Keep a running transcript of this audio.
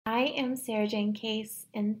I am Sarah Jane Case,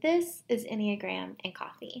 and this is Enneagram and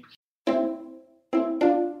Coffee.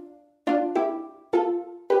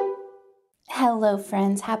 Hello,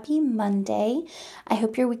 friends. Happy Monday. I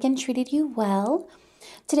hope your weekend treated you well.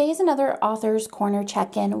 Today is another Author's Corner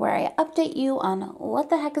check-in where I update you on what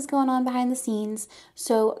the heck is going on behind the scenes.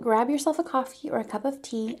 So grab yourself a coffee or a cup of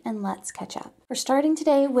tea and let's catch up. We're starting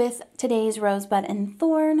today with today's Rosebud and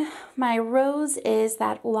Thorn. My rose is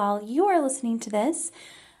that while you are listening to this,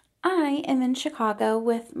 I am in Chicago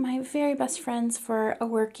with my very best friends for a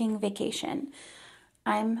working vacation.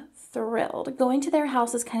 I'm thrilled. Going to their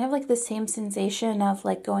house is kind of like the same sensation of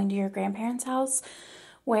like going to your grandparents' house,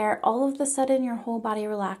 where all of a sudden your whole body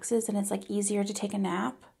relaxes and it's like easier to take a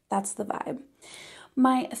nap. That's the vibe.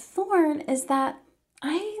 My thorn is that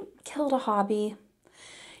I killed a hobby.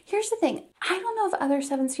 Here's the thing. I don't know if other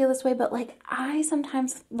sevens feel this way, but like I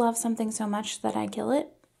sometimes love something so much that I kill it,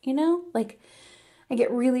 Like I get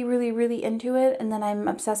really, really, really into it and then I'm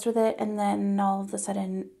obsessed with it, and then all of a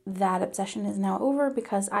sudden that obsession is now over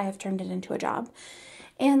because I have turned it into a job.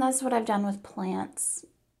 And that's what I've done with plants.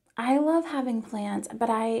 I love having plants, but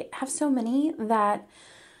I have so many that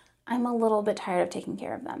I'm a little bit tired of taking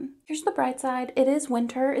care of them. Here's the bright side. It is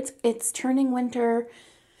winter. It's turning winter.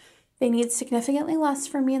 They need significantly less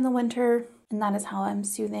from me in the winter, and that is how I'm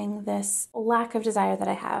soothing this lack of desire that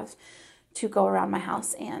I have to go around my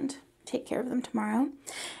house and take care of them tomorrow.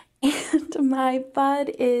 And my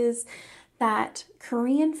bud is that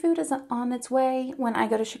Korean food is on its way. When I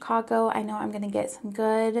go to Chicago, I know I'm going to get some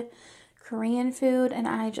good Korean food, and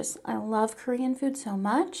I love Korean food so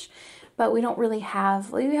much, but we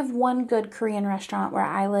have one good Korean restaurant where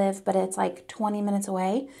I live, but it's like 20 minutes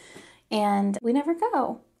away and we never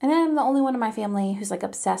go. And I'm the only one in my family who's like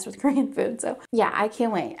obsessed with Korean food. So yeah, I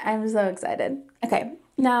can't wait. I'm so excited. Okay,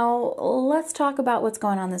 now let's talk about what's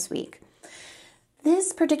going on this week.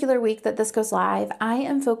 This particular week that this goes live, I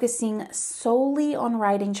am focusing solely on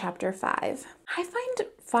writing chapter 5. I find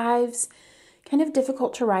 5s kind of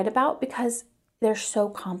difficult to write about because they're so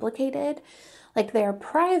complicated. Like they're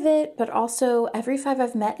private, but also every 5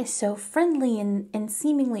 I've met is so friendly and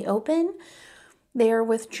seemingly open. They're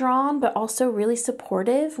withdrawn, but also really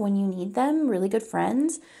supportive when you need them, really good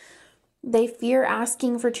friends. They fear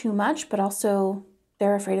asking for too much, but also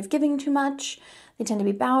they're afraid of giving too much. They tend to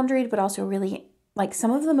be boundaried, but also really, like,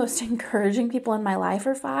 some of the most encouraging people in my life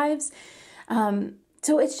are 5s.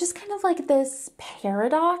 So it's just kind of like this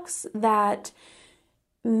paradox that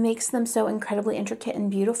makes them so incredibly intricate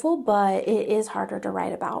and beautiful, but it is harder to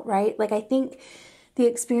write about, right? Like, I think the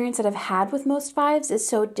experience that I've had with most 5s is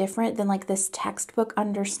so different than like this textbook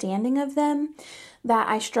understanding of them that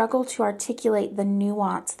I struggle to articulate the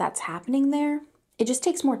nuance that's happening there. It just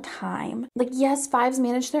takes more time. Like, yes, 5s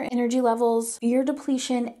manage their energy levels, fear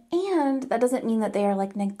depletion, and that doesn't mean that they are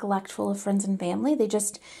like neglectful of friends and family. They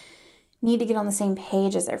just need to get on the same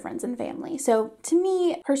page as their friends and family. So to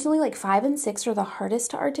me, personally, like 5 and 6 are the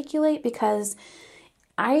hardest to articulate because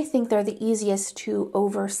I think they're the easiest to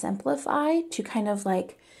oversimplify, to kind of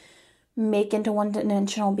like make into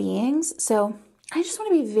one-dimensional beings. So I just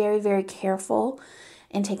want to be very, very careful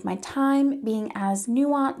and take my time being as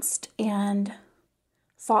nuanced and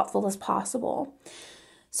thoughtful as possible.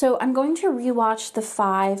 So I'm going to rewatch the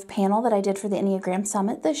 5 panel that I did for the Enneagram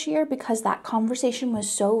Summit this year because that conversation was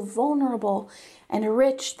so vulnerable and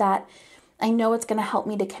rich that I know it's going to help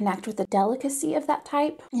me to connect with the delicacy of that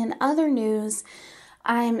type. In other news,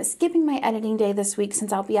 I'm skipping my editing day this week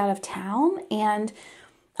since I'll be out of town, and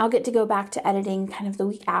I'll get to go back to editing kind of the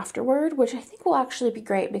week afterward, which I think will actually be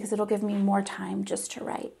great because it'll give me more time just to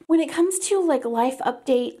write. When it comes to like life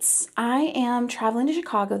updates, I am traveling to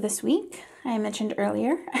Chicago this week. I mentioned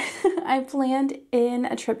earlier. I planned in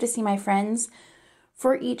a trip to see my friends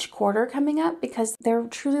for each quarter coming up because they're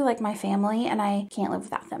truly like my family and I can't live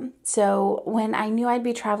without them. So when I knew I'd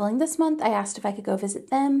be traveling this month, I asked if I could go visit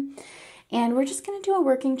them. And we're just going to do a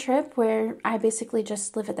working trip where I basically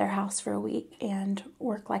just live at their house for a week and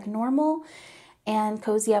work like normal and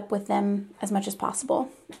cozy up with them as much as possible.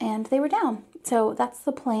 And they were down. So that's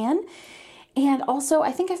the plan. And also,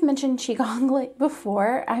 I think I've mentioned Qigong like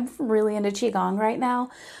before. I'm really into Qigong right now.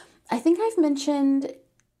 I think I've mentioned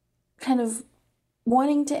kind of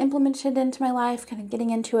wanting to implement it into my life, kind of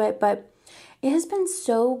getting into it, but it has been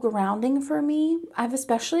so grounding for me. I've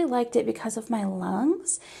especially liked it because of my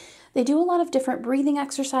lungs. They do a lot of different breathing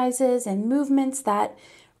exercises and movements that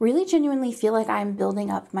really genuinely feel like I'm building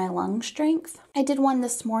up my lung strength. I did one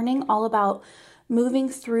this morning all about moving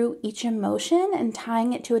through each emotion and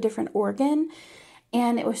tying it to a different organ.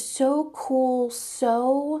 And it was so cool,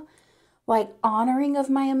 so like honoring of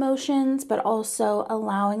my emotions, but also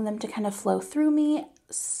allowing them to kind of flow through me.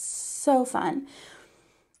 so fun.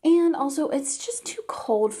 And also, it's just too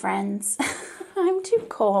cold, friends. I'm too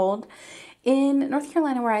cold. In North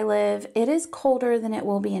Carolina, where I live, it is colder than it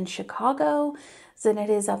will be in Chicago, than it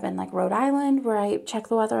is up in like Rhode Island, where I check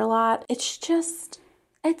the weather a lot. It's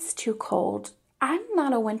too cold. I'm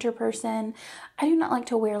not a winter person. I do not like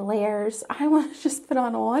to wear layers. I want to just put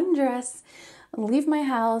on one dress, leave my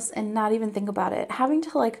house, and not even think about it. Having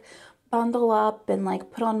to like bundle up and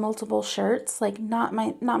like put on multiple shirts, like not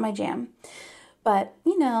my jam. But,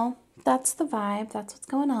 that's the vibe. That's what's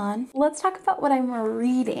going on. Let's talk about what I'm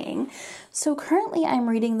reading. So currently I'm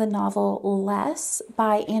reading the novel Less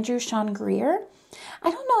by Andrew Sean Greer. I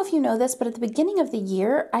don't know if you know this, but at the beginning of the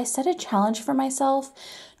year, I set a challenge for myself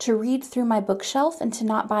to read through my bookshelf and to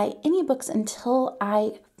not buy any books until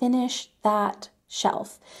I finish that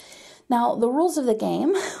shelf. Now, the rules of the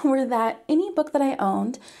game were that any book that I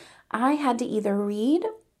owned, I had to either read,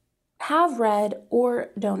 have read, or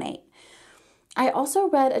donate. I also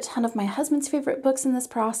read a ton of my husband's favorite books in this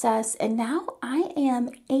process, and now I am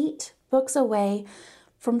 8 books away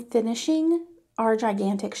from finishing our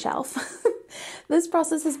gigantic shelf. This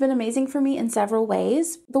process has been amazing for me in several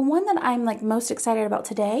ways. The one that I'm most excited about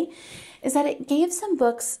today is that it gave some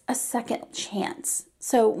books a second chance.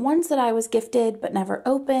 So ones that I was gifted but never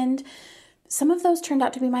opened, some of those turned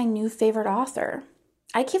out to be my new favorite author.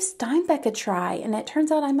 I gave Steinbeck a try, and it turns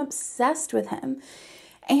out I'm obsessed with him.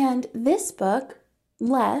 And this book,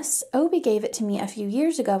 Less, Obi gave it to me a few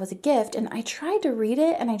years ago as a gift, and I tried to read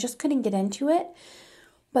it and I just couldn't get into it.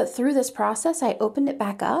 But through this process, I opened it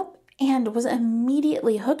back up and was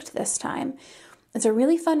immediately hooked this time. It's a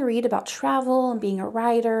really fun read about travel and being a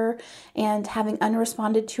writer and having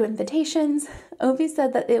unresponded to invitations. Obi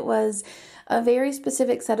said that it was a very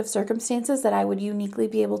specific set of circumstances that I would uniquely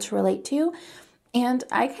be able to relate to, and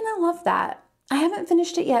I kind of love that. I haven't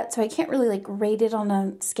finished it yet, so I can't really rate it on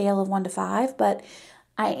a scale of 1 to 5, but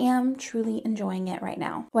I am truly enjoying it right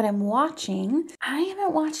now. What I'm watching, I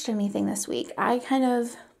haven't watched anything this week. I kind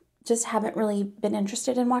of just haven't really been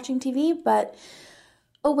interested in watching TV, but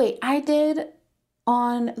I did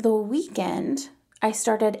on the weekend. I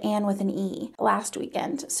started Anne with an E last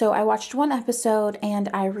weekend. So I watched 1 episode and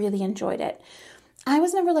I really enjoyed it. I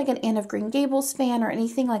was never an Anne of Green Gables fan or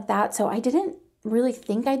anything like that, so I didn't really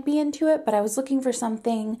think I'd be into it, but I was looking for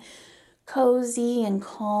something cozy and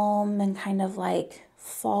calm and kind of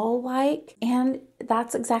fall-like, and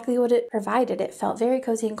that's exactly what it provided. It felt very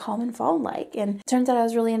cozy and calm and fall-like, and it turns out I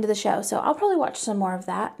was really into the show, so I'll probably watch some more of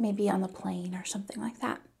that, maybe on the plane or something like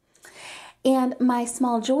that. And my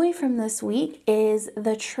small joy from this week is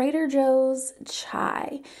the Trader Joe's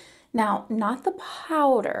chai. Now, not the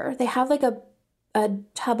powder. They have a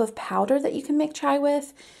tub of powder that you can make chai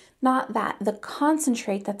with. Not that. The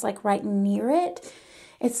concentrate that's right near it.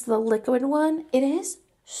 It's the liquid one. It is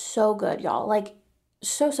so good, y'all.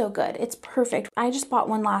 So good. It's perfect. I just bought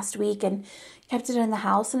one last week and kept it in the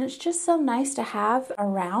house, and it's just so nice to have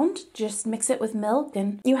around. Just mix it with milk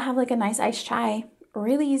and you have a nice iced chai.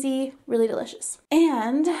 Really easy, really delicious.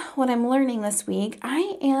 And what I'm learning this week,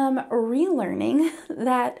 I am relearning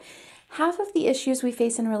that half of the issues we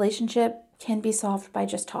face in a relationship can be solved by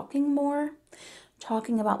just talking more.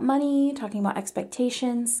 Talking about money, talking about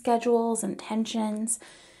expectations, schedules, and tensions.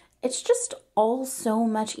 It's just all so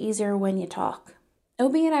much easier when you talk.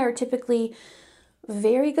 Obi and I are typically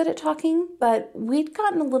very good at talking, but we'd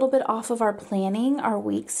gotten a little bit off of our planning our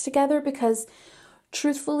weeks together because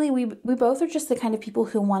truthfully, we both are just the kind of people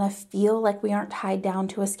who want to feel like we aren't tied down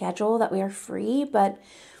to a schedule, that we are free, but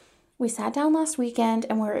we sat down last weekend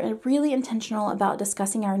and we're really intentional about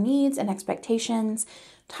discussing our needs and expectations,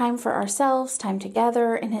 time for ourselves, time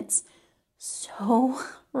together, and it's so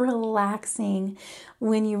relaxing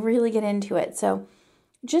when you really get into it. So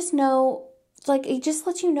just know, it just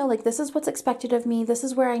lets you know, this is what's expected of me. This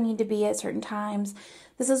is where I need to be at certain times.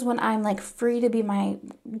 This is when I'm free to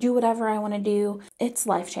do whatever I want to do. It's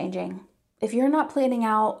life-changing. If you're not planning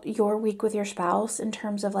out your week with your spouse in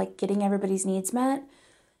terms of getting everybody's needs met,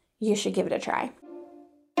 you should give it a try.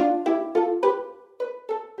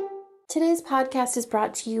 Today's podcast is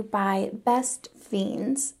brought to you by Best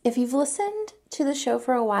Fiends. If you've listened to the show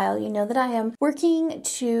for a while, you know that I am working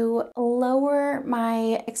to lower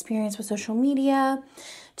my experience with social media,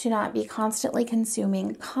 to not be constantly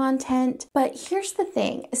consuming content. But here's the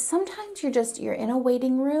thing, sometimes you're in a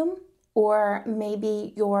waiting room, or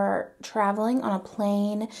maybe you're traveling on a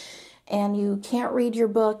plane and you can't read your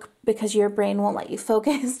book because your brain won't let you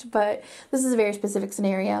focus, but this is a very specific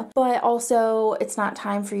scenario. But also, it's not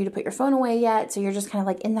time for you to put your phone away yet, so you're just kind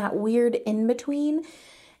of in that weird in-between.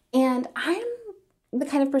 And I'm the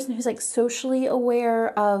kind of person who's socially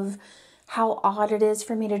aware of how odd it is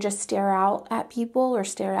for me to just stare out at people or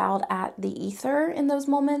stare out at the ether in those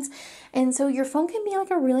moments. And so your phone can be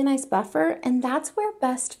like a really nice buffer, and that's where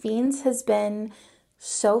Best Fiends has been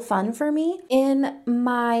so fun for me. In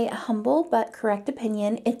my humble but correct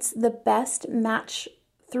opinion, it's the best match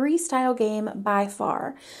 3 style game by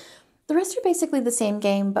far. The rest are basically the same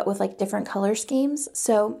game, but with like different color schemes.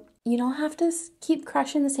 So you don't have to keep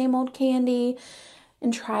crushing the same old candy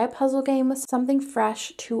and try a puzzle game with something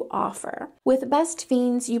fresh to offer. With Best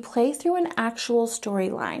Fiends, you play through an actual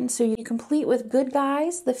storyline. So you complete with good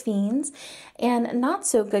guys, the fiends, and not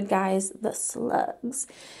so good guys, the slugs.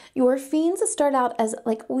 Your fiends start out as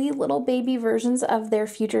like wee little baby versions of their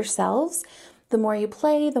future selves. The more you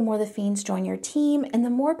play, the more the fiends join your team, and the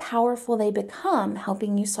more powerful they become,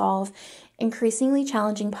 helping you solve increasingly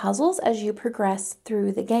challenging puzzles as you progress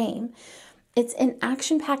through the game. It's an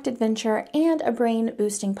action-packed adventure and a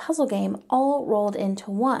brain-boosting puzzle game all rolled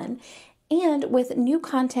into one. And with new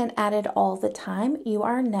content added all the time, you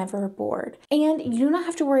are never bored. And you do not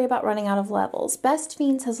have to worry about running out of levels. Best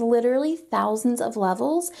Fiends has literally thousands of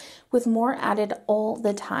levels with more added all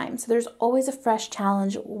the time. So there's always a fresh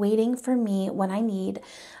challenge waiting for me when I need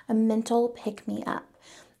a mental pick-me-up.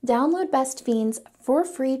 Download Best Fiends for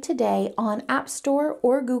free today on App Store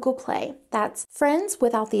or Google Play. That's friends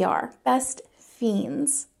without the R. Best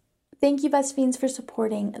Fiends. Thank you, Best Fiends, for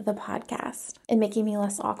supporting the podcast and making me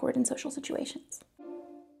less awkward in social situations.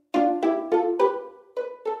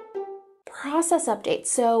 Process update.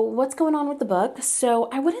 So what's going on with the book? So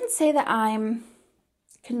I wouldn't say that I'm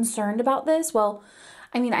concerned about this. Well,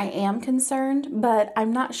 I mean, I am concerned, but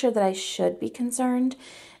I'm not sure that I should be concerned.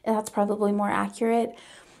 That's probably more accurate.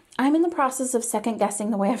 I'm in the process of second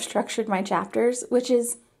guessing the way I've structured my chapters, which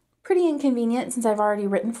is pretty inconvenient since I've already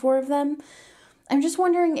written 4 of them. I'm just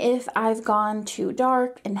wondering if I've gone too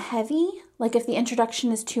dark and heavy, like if the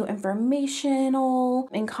introduction is too informational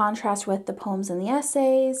in contrast with the poems and the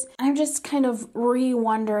essays. I'm just kind of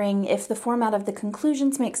re-wondering if the format of the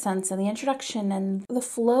conclusions makes sense and the introduction and the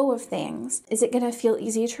flow of things. Is it going to feel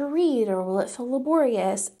easy to read or will it feel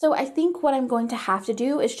laborious? So I think what I'm going to have to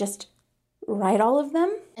do is just write all of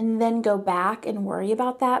them and then go back and worry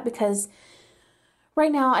about that, because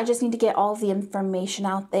right now I just need to get all the information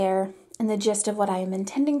out there and the gist of what I am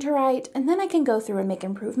intending to write, and then I can go through and make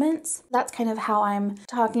improvements. That's kind of how I'm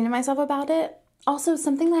talking to myself about it. Also,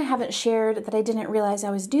 something that I haven't shared that I didn't realize I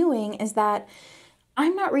was doing is that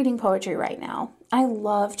I'm not reading poetry right now. I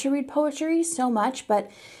love to read poetry so much, but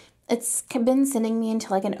it's been sending me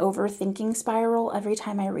into like an overthinking spiral every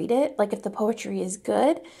time I read it. Like if the poetry is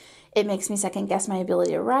good, it makes me second guess my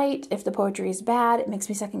ability to write. If the poetry is bad, it makes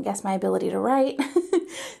me second guess my ability to write.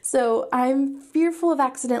 So I'm fearful of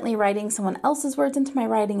accidentally writing someone else's words into my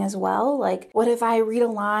writing as well. Like, what if I read a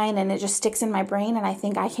line and it just sticks in my brain and I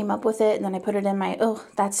think I came up with it and then I put it in my, oh,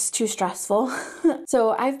 that's too stressful.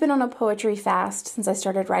 So I've been on a poetry fast since I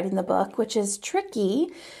started writing the book, which is tricky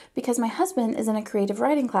because my husband is in a creative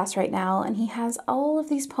writing class right now and he has all of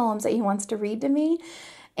these poems that he wants to read to me.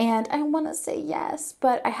 And I want to say yes,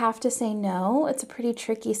 but I have to say no. It's a pretty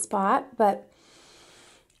tricky spot, but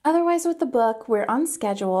otherwise with the book, we're on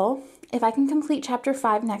schedule. If I can complete chapter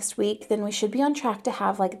 5 next week, then we should be on track to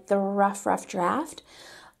have like the rough draft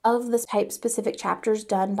of the type-specific chapters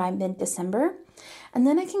done by mid-December. And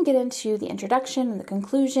then I can get into the introduction and the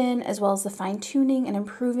conclusion, as well as the fine-tuning and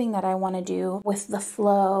improving that I want to do with the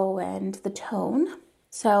flow and the tone.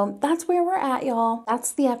 So that's where we're at, y'all.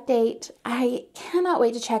 That's the update. I cannot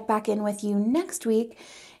wait to check back in with you next week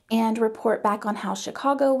and report back on how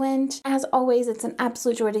Chicago went. As always, it's an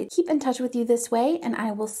absolute joy to keep in touch with you this way, and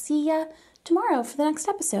I will see ya tomorrow for the next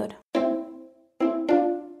episode.